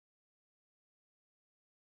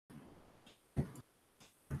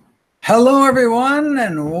Hello, everyone,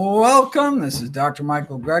 and welcome. This is Dr.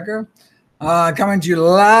 Michael Greger, coming to you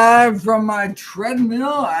live from my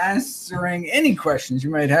treadmill, answering any questions you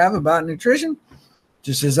might have about nutrition,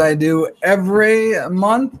 just as I do every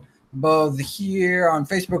month, both here on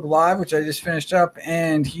Facebook Live, which I just finished up,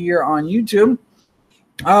 and here on YouTube.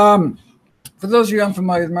 For those of you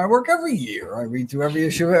unfamiliar with my work, every year I read through every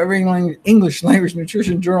issue of every English language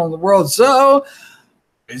nutrition journal in the world. So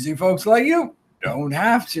busy folks like you don't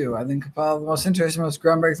have to. I then compile the most interesting, most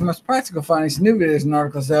groundbreaking, the most practical findings, new videos and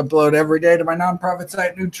articles I upload every day to my nonprofit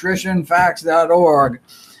site, NutritionFacts.org.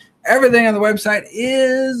 Everything on the website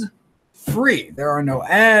is free. There are no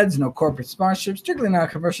ads, no corporate sponsorships, strictly not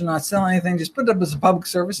commercial, not selling anything, just put up as a public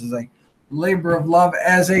service, as a labor of love,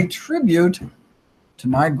 as a tribute to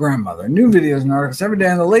my grandmother. New videos and articles every day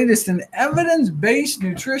on the latest in evidence-based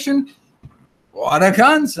nutrition. What a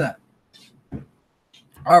concept.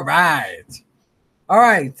 All right.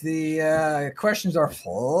 The questions are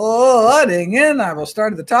flooding in. I will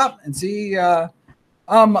start at the top and see. Matt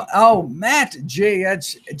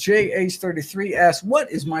JH33 asks, what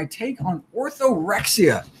is my take on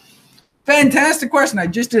orthorexia? Fantastic question. I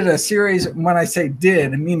just did a series. When I say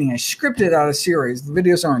did, meaning I scripted out a series. The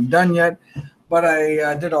videos aren't done yet, but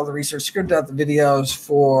I did all the research, scripted out the videos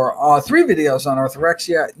for 3 videos on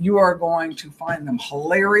orthorexia. You are going to find them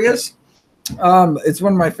hilarious. It's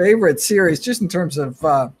one of my favorite series, just in terms of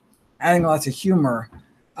adding lots of humor.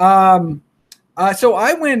 So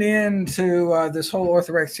I went into this whole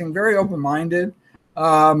orthorexia thing very open-minded,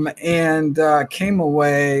 and came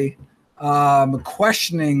away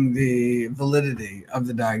questioning the validity of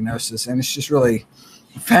the diagnosis. And it's just really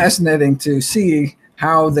fascinating to see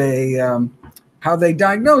how they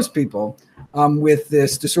diagnose people with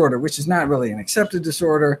this disorder, which is not really an accepted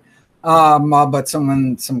disorder. But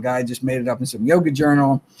some guy just made it up in some yoga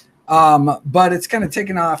journal. But it's kind of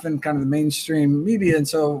taken off in kind of the mainstream media. And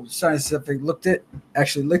so Scientific looked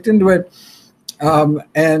into it. So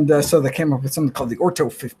they came up with something called the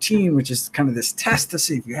Ortho 15, which is kind of this test to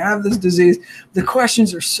see if you have this disease. The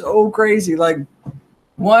questions are so crazy. Like,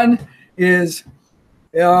 one is,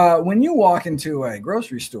 when you walk into a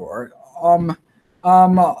grocery store,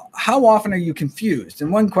 how often are you confused?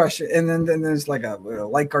 And one question, and then there's like a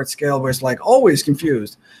Likert scale where it's like always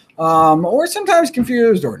confused, or sometimes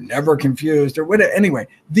confused, or never confused, or whatever. Anyway,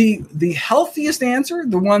 the healthiest answer,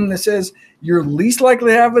 the one that says you're least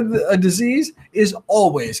likely to have a disease, is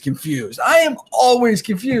always confused. I am always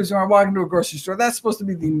confused when I walk into a grocery store. That's supposed to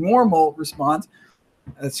be the normal response.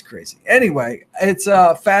 That's crazy. Anyway, it's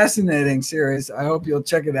a fascinating series. I hope you'll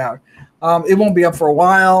check it out. It won't be up for a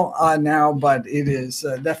while now, but it is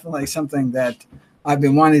definitely something that I've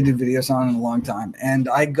been wanting to do videos on in a long time. And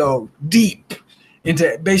I go deep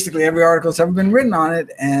into basically every article that's ever been written on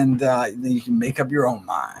it, and then you can make up your own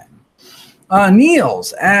mind.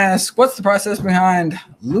 Niels asks, what's the process behind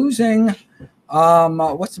losing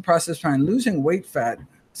weight fat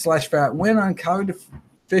when on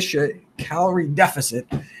calorie deficit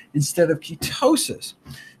instead of ketosis?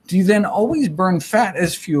 Do you then always burn fat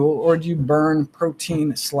as fuel, or do you burn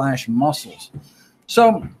protein / muscles?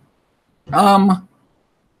 So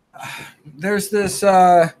there's this,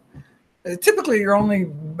 typically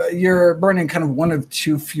you're burning kind of one of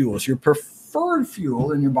 2 fuels. Your preferred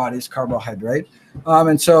fuel in your body is carbohydrate.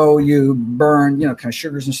 And so you burn, kind of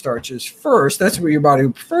sugars and starches first. That's what your body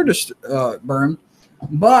would prefer to burn.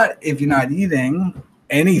 But if you're not eating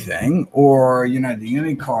anything, or you're not eating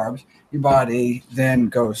any carbs, your body then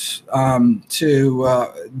goes to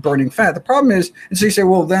burning fat. The problem is, and so you say,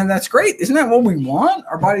 well, then that's great. Isn't that what we want?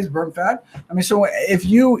 Our bodies burn fat. I mean, so if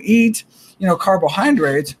you eat,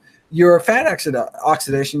 carbohydrates, your fat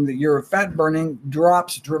oxidation, your fat burning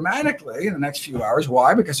drops dramatically in the next few hours.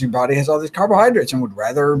 Why? Because your body has all these carbohydrates and would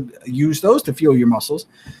rather use those to fuel your muscles.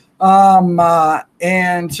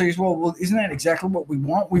 And so you say, well, isn't that exactly what we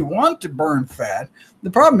want? We want to burn fat.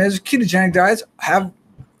 The problem is ketogenic diets have,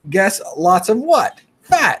 guess, lots of what?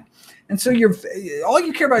 Fat. And so all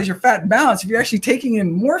you care about is your fat balance. If you're actually taking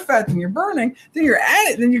in more fat than you're burning, then you're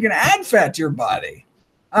going to add fat to your body.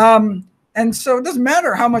 And so it doesn't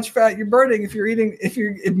matter how much fat you're burning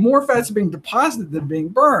if more fat's being deposited than being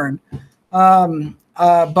burned.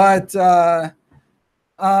 But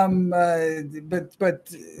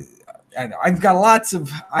I know, I've got lots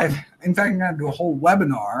of, in fact, I'm going to do a whole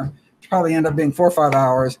webinar, which probably end up being 4 or 5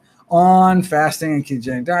 hours, on fasting and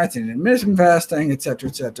ketogenic diets and intermittent fasting, et cetera,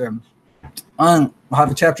 et cetera. I'll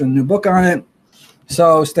have a chapter in the new book on it.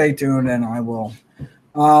 So stay tuned, and I will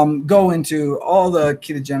go into all the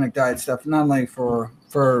ketogenic diet stuff, not only for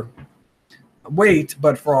weight,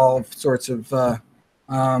 but for all sorts of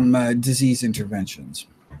disease interventions.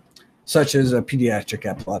 such as pediatric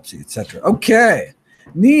epilepsy, etc. Okay.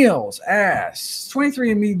 Niels asks,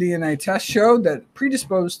 23andMe DNA test showed that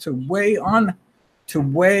predisposed to weigh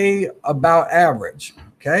about average.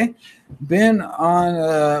 Okay. Been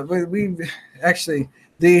on, we've actually,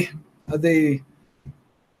 the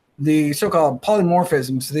so-called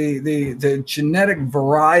polymorphisms, the genetic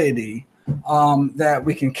variety that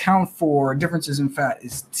we can count for differences in fat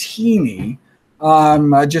is teeny. I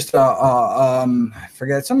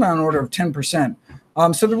forget, something on the order of 10%.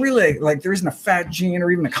 So the really, like, there isn't a fat gene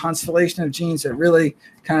or even a constellation of genes that really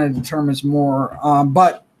kind of determines more.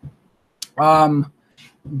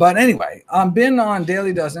 But anyway, been on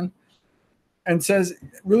Daily Dozen and says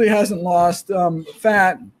really hasn't lost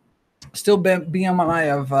fat. Still BMI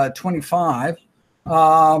of 25,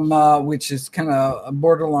 which is kind of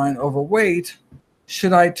borderline overweight.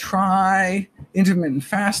 Should I try intermittent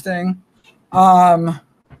fasting? Should I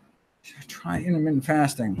try intermittent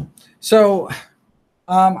fasting? So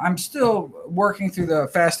I'm still working through the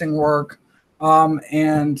fasting work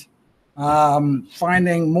and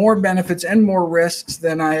finding more benefits and more risks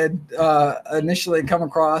than I had initially come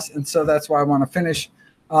across. And so that's why I want to finish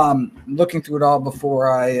looking through it all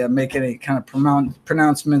before I make any kind of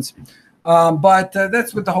pronouncements. But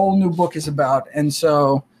that's what the whole new book is about. And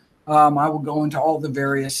so I will go into all the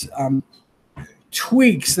various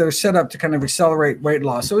tweaks that are set up to kind of accelerate weight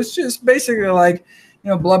loss. So it's just basically like,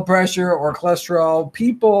 blood pressure or cholesterol.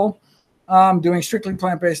 People doing strictly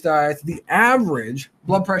plant-based diets, the average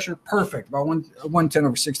blood pressure perfect, about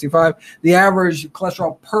 110/65. The average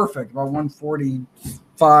cholesterol perfect, about 145,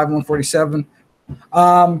 147.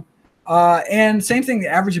 And same thing, the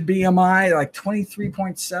average BMI, like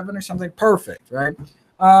 23.7 or something, perfect, right?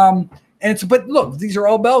 And so, but look, these are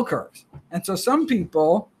all bell curves. And so some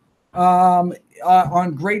people on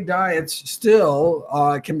great diets still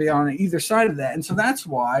can be on either side of that. And so that's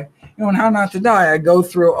why, in How Not to Die, I go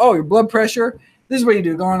through, your blood pressure, this is what you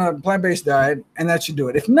do, go on a plant-based diet, and that should do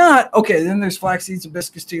it. If not, okay, then there's flax seeds,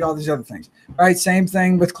 hibiscus tea, all these other things, right? Same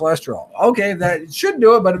thing with cholesterol. Okay, that should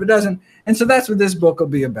do it, but if it doesn't, and so that's what this book will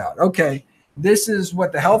be about. Okay, this is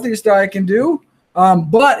what the healthiest diet can do,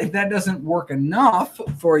 but if that doesn't work enough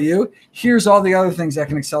for you, here's all the other things that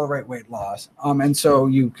can accelerate weight loss. And so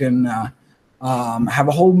you can have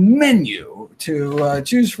a whole menu to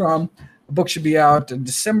choose from. The book should be out in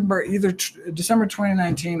December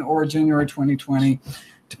 2019 or January 2020,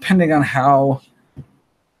 depending on how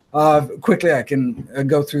quickly I can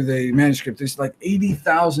go through the manuscript. There's like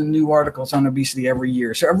 80,000 new articles on obesity every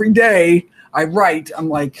year. So every day I write, I'm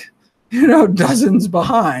like, dozens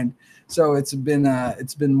behind. So it's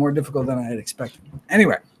been more difficult than I had expected.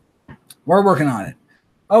 Anyway, we're working on it.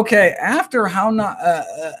 Okay, after How Not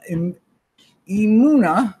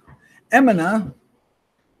Emina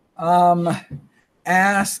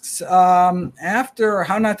asks, after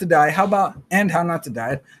How Not to Die, how about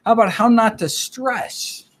How Not to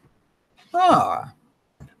Stress?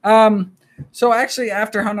 So actually,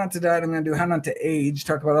 after How Not to Die, I'm going to do How Not to Age,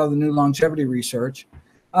 talk about all the new longevity research.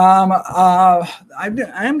 I am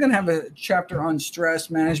going to have a chapter on stress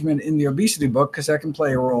management in the obesity book because that can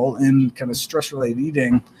play a role in kind of stress-related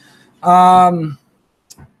eating. And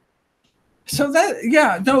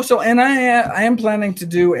I am planning to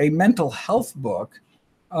do a mental health book.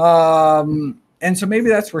 And so maybe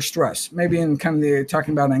that's where stress, maybe in kind of the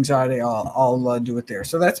talking about anxiety, I'll do it there.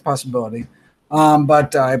 So that's a possibility.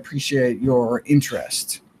 But I appreciate your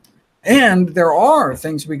interest. And there are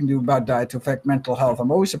things we can do about diet to affect mental health. I'm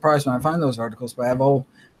always surprised when I find those articles, but I have a whole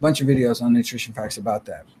bunch of videos on Nutrition Facts about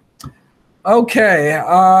that. Okay.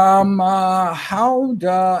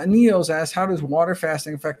 Niels asks, how does water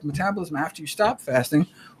fasting affect metabolism after you stop fasting?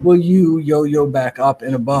 Will you yo-yo back up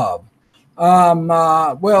and above?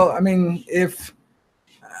 Well, I mean, if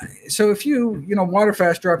you, water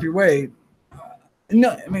fast, drop your weight,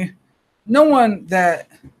 no one that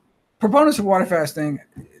proponents of water fasting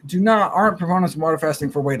aren't proponents of water fasting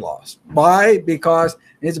for weight loss. Why? Because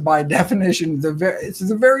it's by definition, it's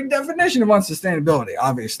the very definition of unsustainability,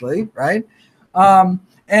 obviously, right?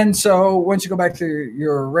 And so once you go back to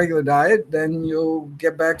your regular diet, then you'll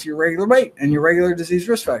get back to your regular weight and your regular disease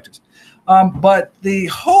risk factors. But the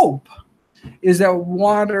hope is that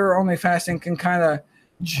water-only fasting can kind of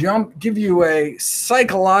give you a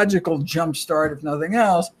psychological jump start, if nothing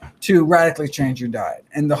else, to radically change your diet.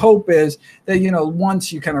 And the hope is that,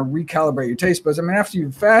 once you kind of recalibrate your taste buds, after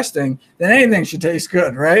you're fasting, then anything should taste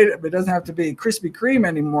good, right? It doesn't have to be Krispy Kreme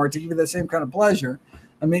anymore to give you the same kind of pleasure.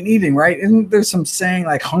 Eating, right? And there's some saying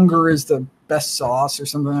like hunger is the best sauce or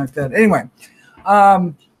something like that. Anyway,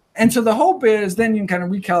 And so the hope is then you can kind of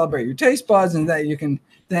recalibrate your taste buds, and that you can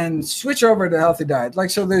then switch over to a healthy diet. Like,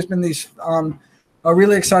 so there's been these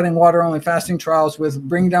really exciting water-only fasting trials with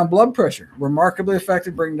bringing down blood pressure, remarkably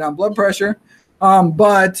effective bringing down blood pressure.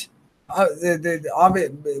 But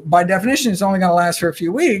by definition, it's only going to last for a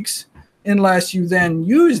few weeks unless you then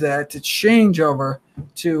use that to change over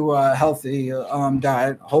to a healthy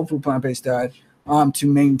diet, whole food plant-based diet, to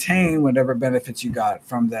maintain whatever benefits you got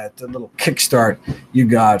from that little kickstart you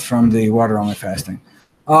got from the water-only fasting.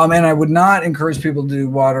 And I would not encourage people to do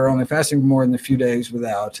water-only fasting more than a few days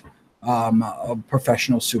without a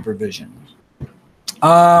professional supervision.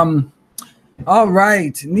 All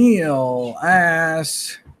right, Neil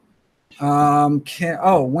asks,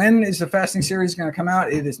 when is the fasting series going to come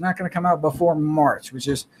out? It is not going to come out before March, which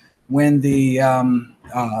is when the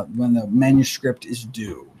manuscript is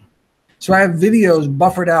due. So I have videos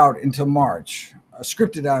buffered out until March,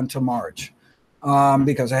 scripted out until March,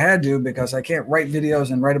 because I had to, because I can't write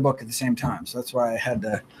videos and write a book at the same time. So that's why I had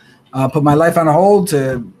to put my life on hold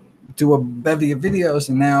to do a bevy of videos,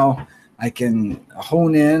 and now I can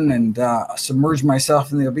hone in and submerge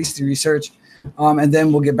myself in the obesity research, and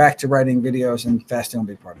then we'll get back to writing videos, and fasting will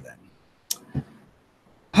be part of that.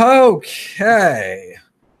 Okay.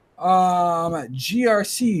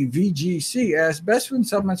 GRC VGC asks, best food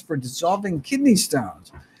supplements for dissolving kidney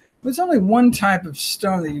stones. There's only one type of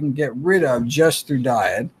stone that you can get rid of just through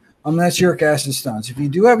diet. That's uric acid stones. If you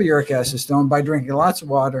do have a uric acid stone, by drinking lots of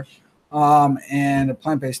water and a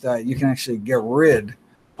plant-based diet, you can actually get rid,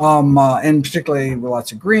 and particularly with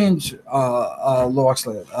lots of greens, low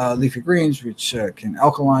oxalate leafy greens, which can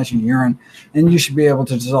alkalize your urine, and you should be able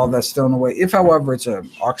to dissolve that stone away. If, however, it's an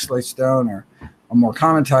oxalate stone or a more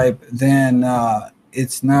common type, then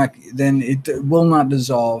it will not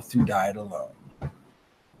dissolve through diet alone.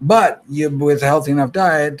 But with a healthy enough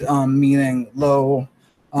diet, meaning low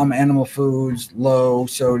animal foods, low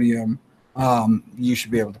sodium, you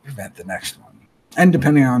should be able to prevent the next one. And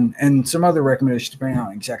depending on, and some other recommendations depending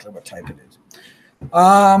on exactly what type it is.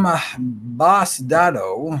 Boss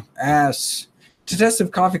Dado asks, to test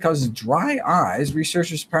if coffee causes dry eyes,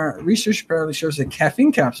 research apparently shows that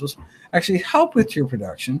caffeine capsules actually help with tear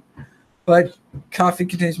production, but coffee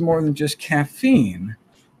contains more than just caffeine.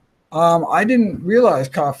 I didn't realize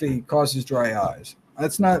coffee causes dry eyes.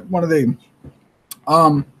 That's not one of the,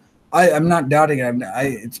 I'm not doubting it.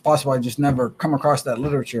 It's possible I just never come across that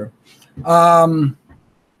literature. I'd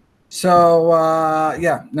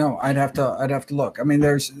have to look. I mean,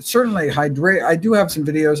 there's certainly I do have some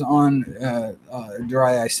videos on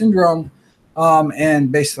dry eye syndrome,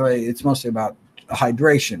 and basically it's mostly about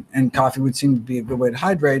hydration, and coffee would seem to be a good way to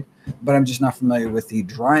hydrate, but I'm just not familiar with the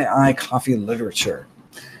dry eye coffee literature.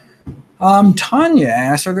 Tanya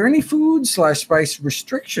asks, are there any food/spice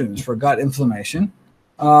restrictions for gut inflammation?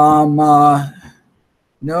 No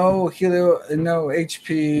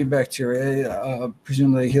HP bacteria,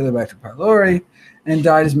 presumably Helicobacter pylori, and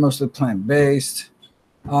diet is mostly plant-based.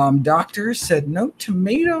 Doctors said no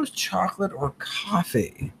tomatoes, chocolate, or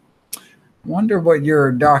coffee. Wonder what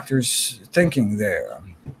your doctor's thinking there.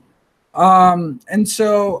 And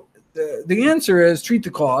so the answer is treat the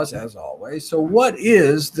cause, as always. So what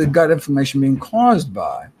is the gut inflammation being caused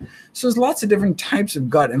by? So there's lots of different types of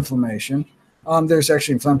gut inflammation. There's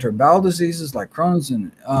actually inflammatory bowel diseases like Crohn's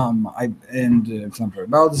and inflammatory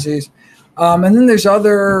bowel disease. And then there's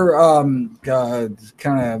other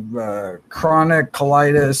chronic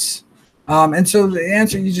colitis. And so the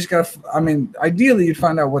answer, you just got to, ideally you'd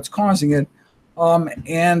find out what's causing it.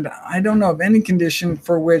 And I don't know of any condition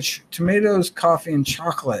for which tomatoes, coffee, and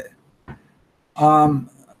chocolate,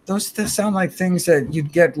 those sound like things that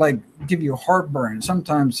you'd get, like, give you heartburn.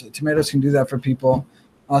 Sometimes tomatoes can do that for people.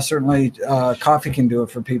 Certainly coffee can do it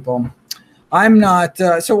for people. I'm not,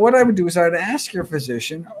 so what I would do is I would ask your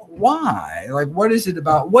physician, why? Like, what is it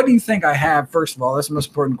about? What do you think I have, first of all? That's the most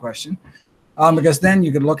important question. Because then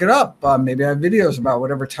you could look it up. Maybe I have videos about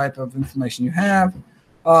whatever type of inflammation you have.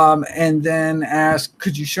 And then ask,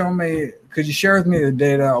 could you share with me the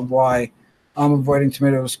data of why avoiding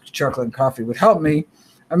tomatoes, chocolate, and coffee would help me?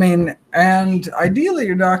 And ideally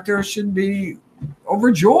your doctor should be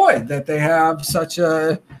overjoyed that they have such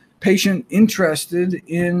a patient interested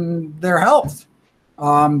in their health.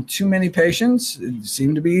 Too many patients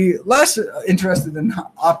seem to be less interested than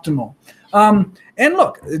optimal. And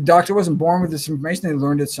look, the doctor wasn't born with this information. They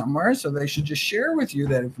learned it somewhere. So they should just share with you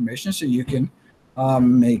that information so you can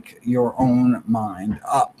make your own mind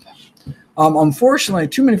up. Unfortunately,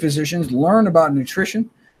 too many physicians learn about nutrition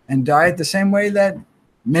and diet the same way that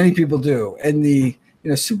many people do. In the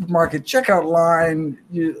supermarket checkout line,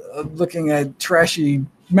 looking at trashy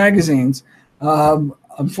magazines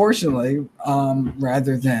unfortunately,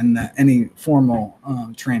 rather than any formal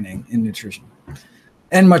training in nutrition.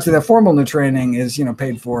 And much of that formal training is,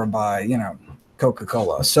 paid for by,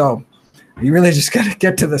 Coca-Cola. So you really just got to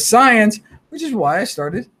get to the science, which is why I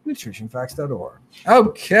started NutritionFacts.org.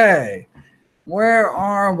 Okay, where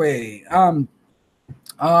are we?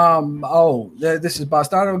 This is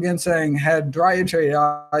Bastardo again saying, had dry itchy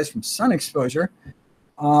eyes from sun exposure.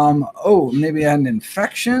 Maybe I had an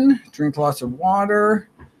infection, drink lots of water.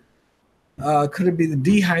 Could it be the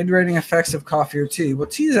dehydrating effects of coffee or tea? Well,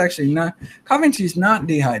 tea is actually not, coffee and tea is not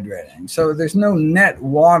dehydrating. So there's no net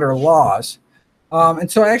water loss.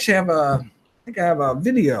 And so I actually have I have a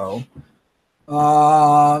video,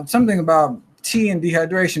 something about tea and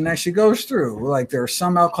dehydration actually goes through. Like there are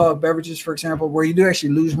some alcoholic beverages, for example, where you do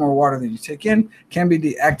actually lose more water than you take in, can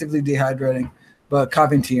be actively dehydrating, but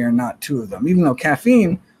coffee and tea are not two of them. Even though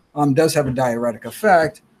caffeine does have a diuretic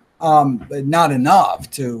effect, but not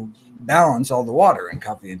enough to balance all the water in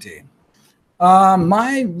coffee and tea.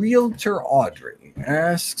 My realtor Audrey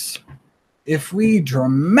asks, if we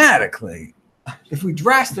drastically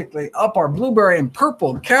up our blueberry and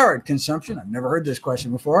purple carrot consumption, I've never heard this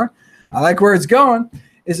question before, I like where it's going,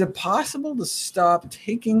 is it possible to stop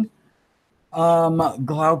taking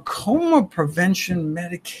glaucoma prevention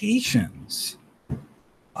medications?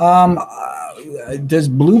 Do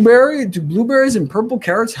blueberries and purple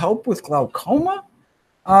carrots help with glaucoma?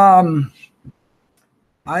 I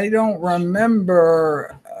don't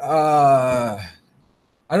remember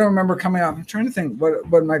coming out. I'm trying to think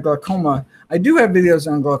what my glaucoma. I do have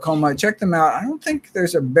videos on glaucoma. Check them out. I don't think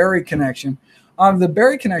there's a berry connection. The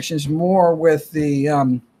berry connection is more with the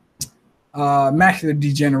macular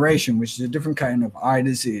degeneration, which is a different kind of eye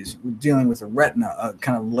disease. We're dealing with a retina, a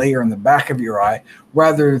kind of layer in the back of your eye,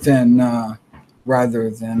 rather than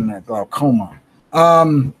glaucoma,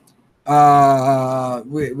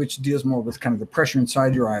 which deals more with kind of the pressure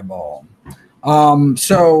inside your eyeball.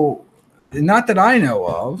 So not that I know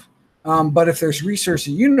of, but if there's research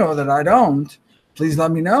that you know that I don't, please let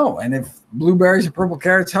me know. And if blueberries and purple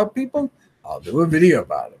carrots help people, I'll do a video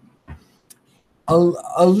about it.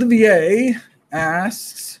 Olivier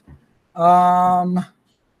asks, saying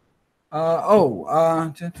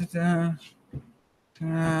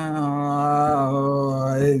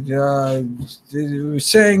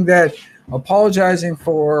that apologizing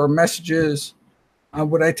for messages,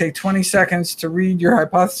 would I take 20 seconds to read your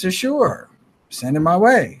hypothesis? Sure. Send it my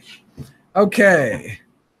way. Okay.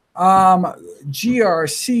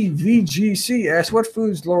 GRCVGC asks, what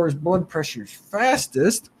foods lowers blood pressure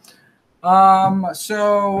fastest?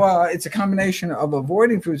 It's a combination of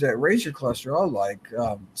avoiding foods that raise your cholesterol, like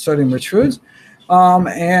sodium-rich foods.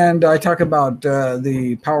 And I talk about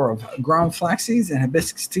the power of ground flax seeds and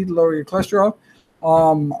hibiscus tea to lower your cholesterol.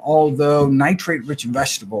 Although nitrate-rich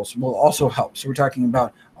vegetables will also help. So we're talking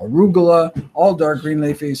about arugula, all dark green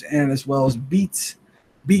leafies, and as well as beets,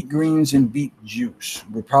 beet greens, and beet juice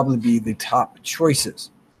would probably be the top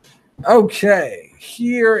choices. Okay,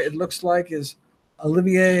 here it looks like is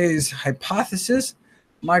Olivier's hypothesis.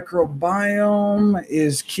 Microbiome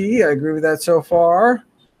is key. I agree with that so far.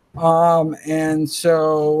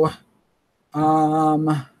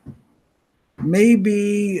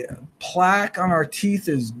 Maybe plaque on our teeth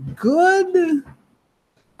is good.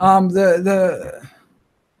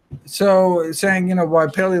 So saying, why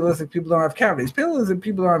Paleolithic people don't have cavities. Paleolithic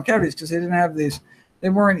people don't have cavities because they didn't have these, they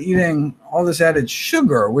weren't eating all this added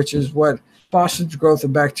sugar, which is what fosters the growth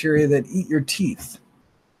of bacteria that eat your teeth.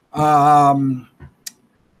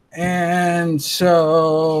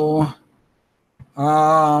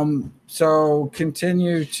 So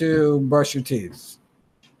continue to brush your teeth.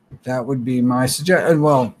 That would be my suggestion.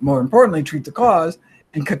 Well, more importantly, treat the cause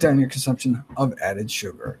and cut down your consumption of added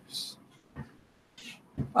sugars.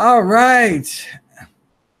 All right.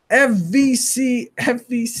 FVCK,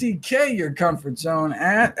 your comfort zone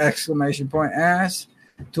at ! asks,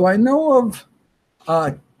 do I know of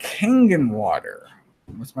Kangen water?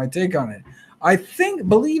 What's my take on it? I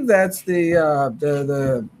believe that's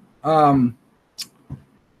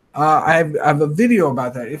I have a video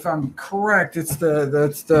about that. If I'm correct, that's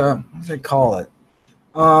the what do they call it?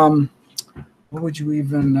 What would you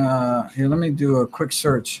even here? Let me do a quick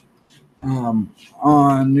search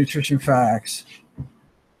on Nutrition Facts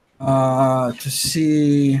to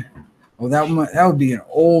see. Oh, that would be an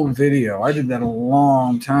old video. I did that a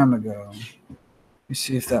long time ago. Let me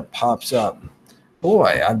see if that pops up.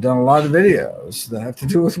 Boy, I've done a lot of videos that have to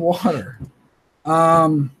do with water.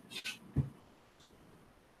 Wow,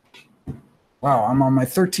 I'm on my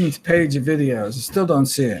 13th page of videos. I still don't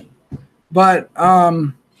see it. But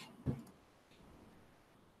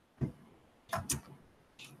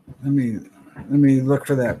let me look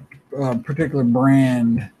for that particular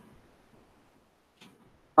brand.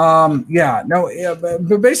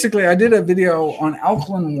 But basically I did a video on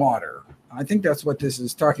alkaline water. I think that's what this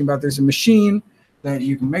is talking about. There's a machine that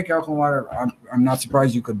you can make alkaline water. I'm not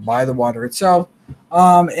surprised you could buy the water itself.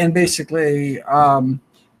 And basically, I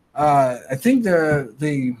think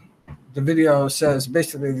the video says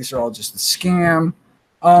basically these are all just a scam.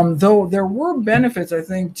 Though there were benefits, I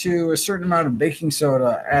think, to a certain amount of baking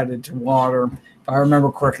soda added to water, if I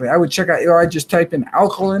remember correctly. I would check out, I just type in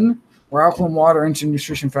alkaline or alkaline water into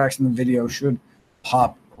Nutrition Facts, and the video should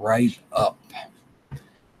pop right up.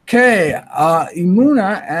 Okay,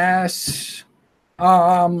 Imuna asks,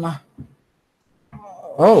 a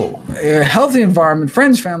healthy environment,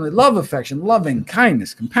 friends, family, love, affection, loving,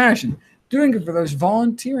 kindness, compassion, doing good for those,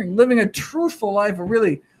 volunteering, living a truthful life, a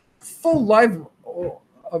really full life,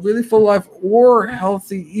 or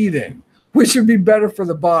healthy eating, which would be better for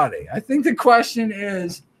the body. I think the question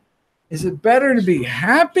is it better to be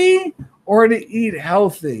happy or to eat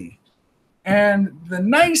healthy? And the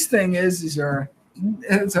nice thing is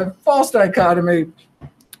it's a false dichotomy.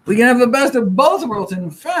 We can have the best of both worlds.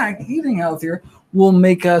 In fact, eating healthier will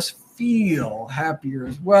make us feel happier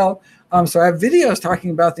as well. So I have videos talking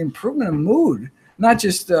about the improvement of mood, not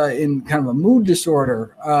just in kind of a mood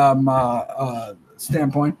disorder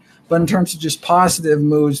standpoint, but in terms of just positive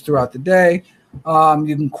moods throughout the day.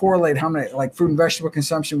 You can correlate how many, like fruit and vegetable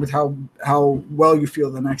consumption, with how well you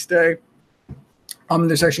feel the next day.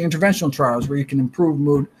 There's actually interventional trials where you can improve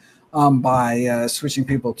mood by switching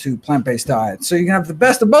people to plant-based diets. So you can have the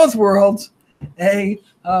best of both worlds, a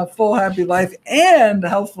full, happy life and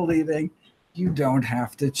healthful eating. You don't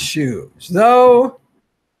have to choose. Though,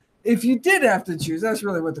 if you did have to choose, that's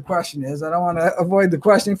really what the question is. I don't want to avoid the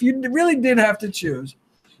question. If you really did have to choose,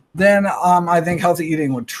 then I think healthy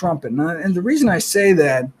eating would trump it. And the reason I say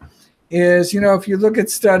that is, if you look at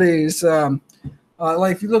studies,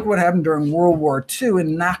 like if you look at what happened during World War II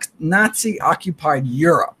in Nazi-occupied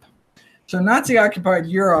Europe. So Nazi-occupied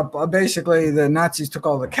Europe, basically the Nazis took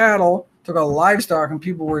all the cattle, took all the livestock, and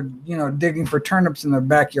people were, digging for turnips in their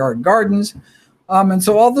backyard gardens. And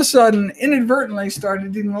so all of a sudden, inadvertently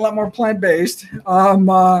started eating a lot more plant-based.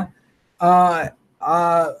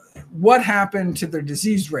 What happened to their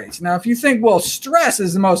disease rates? Now, if you think, well, stress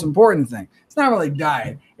is the most important thing. It's not really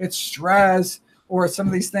diet. It's stress, or some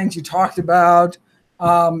of these things you talked about,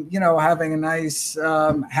 having a nice,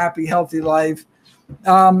 happy, healthy life.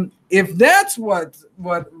 If that's what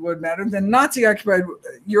would matter, then Nazi-occupied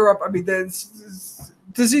Europe, the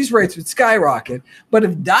disease rates would skyrocket. But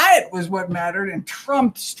if diet was what mattered and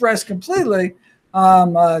trumped stress completely,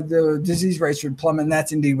 the disease rates would plummet, and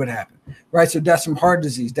that's indeed what happened, right? So deaths from heart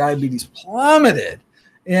disease, diabetes plummeted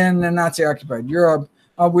in the Nazi-occupied Europe,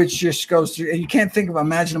 which just goes through, you can't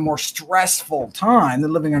imagine a more stressful time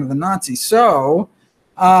than living under the Nazis. So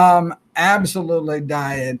absolutely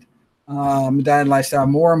diet and lifestyle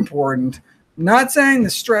more important. Not saying the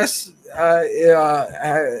stress, having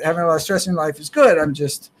a lot of stress in life is good. I'm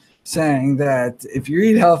just saying that if you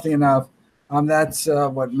eat healthy enough, that's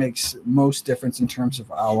what makes most difference in terms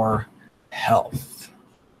of our health.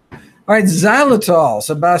 All right, xylitol.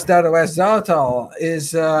 So Bastardo asks, xylitol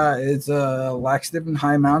is a laxative in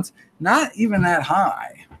high amounts, not even that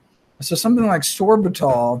high. So something like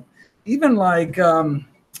sorbitol, even like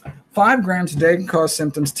 5 grams a day can cause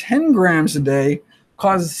symptoms. 10 grams a day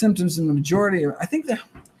causes symptoms in the majority of, I think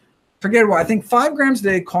 5 grams a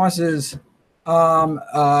day causes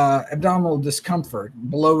abdominal discomfort,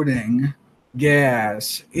 bloating,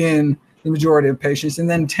 gas in the majority of patients. And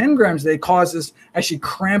then 10 grams a day causes actually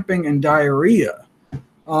cramping and diarrhea.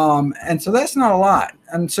 And so that's not a lot.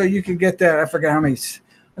 And so you could get that, I forget how many,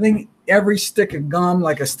 I think every stick of gum,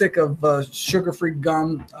 like a stick of sugar-free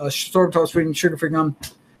gum, sorbitol-sweetened sugar-free gum,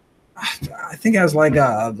 I think it has like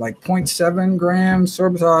 0.7 grams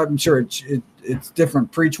sorbitol. I'm sure it's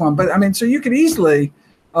different for each one. But so you could easily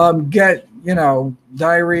get,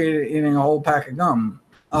 diarrhea eating a whole pack of gum.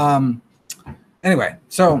 Anyway,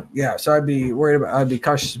 so I'd be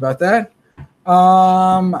cautious about that.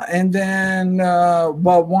 And then,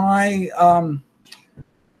 why?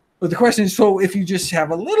 But the question is, so if you just have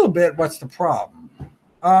a little bit, what's the problem?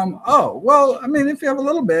 If you have a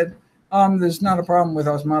little bit, there's not a problem with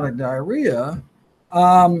osmotic diarrhea.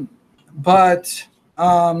 But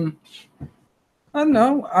I don't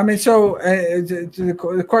know.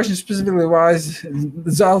 The question specifically, why is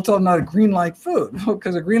xylitol not a green light food?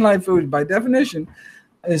 Because a green light food, by definition,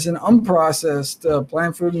 is an unprocessed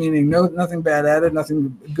plant food, meaning nothing bad added,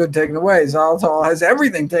 nothing good taken away. Xylitol has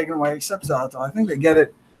everything taken away except xylitol. I think they get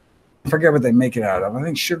it. I forget what they make it out of. I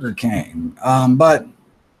think sugar cane. But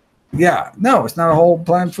Yeah, no, it's not a whole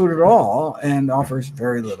plant food at all, and offers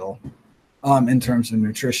very little in terms of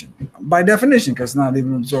nutrition by definition, because it's not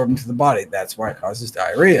even absorbed into the body. That's why it causes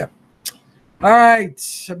diarrhea. All right,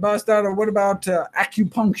 Bastardo, what about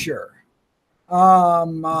acupuncture?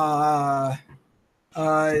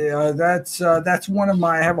 That's one of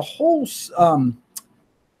my. I have a whole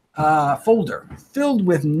folder filled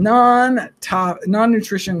with non-nutrition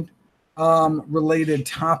related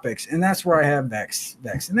topics, and that's where I have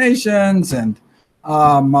vaccinations, and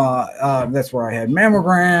that's where I had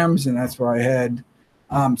mammograms, and that's where I had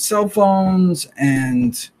cell phones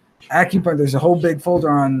and acupuncture. There's a whole big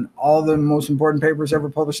folder on all the most important papers ever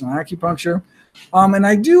published on acupuncture, and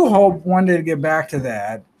I do hope one day to get back to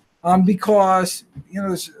that, because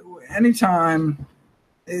anytime.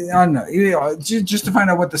 I don't know, just to find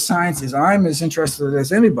out what the science is. I'm as interested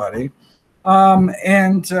as anybody.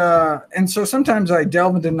 And so sometimes I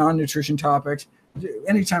delve into non-nutrition topics.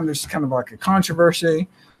 Anytime there's kind of like a controversy,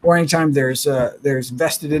 or anytime there's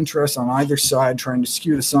vested interest on either side trying to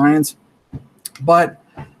skew the science. But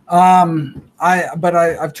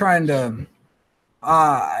I've tried to.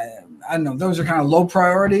 I don't know. Those are kind of low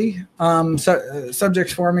priority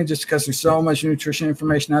subjects for me, just because there's so much nutrition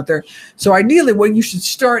information out there. So ideally, what you should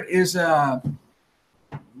start is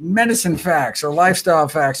medicine facts, or lifestyle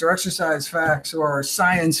facts, or exercise facts, or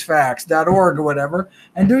NutritionFacts.org, or whatever,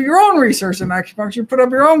 and do your own research on acupuncture. Put up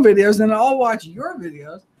your own videos, and I'll watch your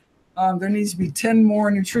videos. There needs to be 10 more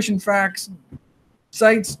nutrition facts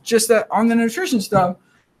sites just on the nutrition stuff.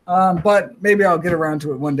 But maybe I'll get around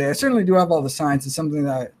to it one day. I certainly do have all the science. It's something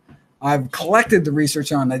that I've collected the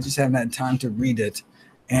research on. I just haven't had time to read it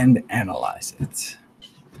and analyze it.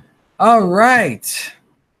 All right.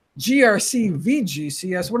 GRC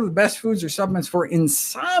VGCS. What are the best foods or supplements for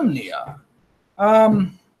insomnia?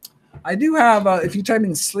 I do have, if you type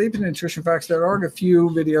in sleep in NutritionFacts.org, a few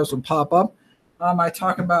videos will pop up. I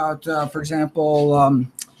talk about, for example,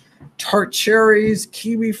 tart cherries,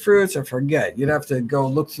 kiwi fruits. I forget. You'd have to go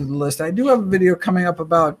look through the list. I do have a video coming up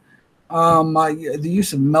about the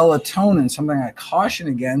use of melatonin, something I caution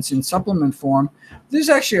against in supplement form. There's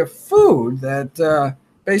actually a food that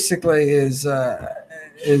basically is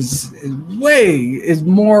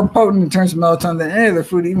more potent in terms of melatonin than any other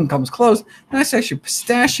food even comes close. And that's actually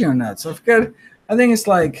pistachio nuts. I think it's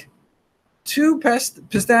like 2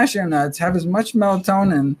 pistachio nuts have as much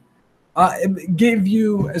melatonin, give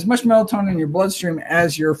you as much melatonin in your bloodstream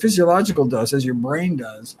as your physiological does, as your brain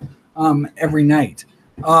does, every night.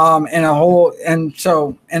 And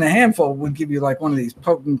a handful would give you like one of these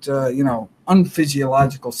potent,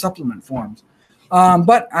 unphysiological supplement forms.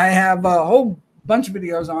 But I have a whole bunch of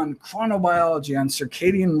videos on chronobiology, on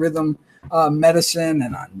circadian rhythm medicine,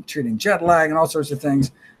 and on treating jet lag and all sorts of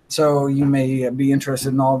things. So you may be interested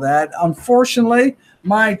in all that. Unfortunately,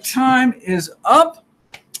 my time is up.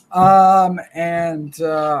 I'm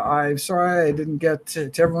sorry I didn't get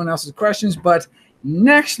to everyone else's questions, but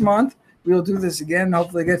next month we'll do this again.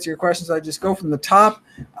 Hopefully get to your questions. I just go from the top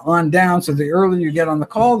on down. So the earlier you get on the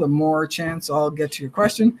call, the more chance I'll get to your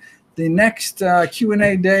question. The next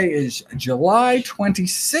Q&A day is July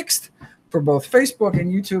 26th for both Facebook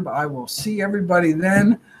and YouTube. I will see everybody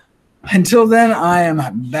then. Until then, I am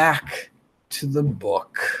back to the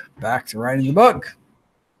book, back to writing the book.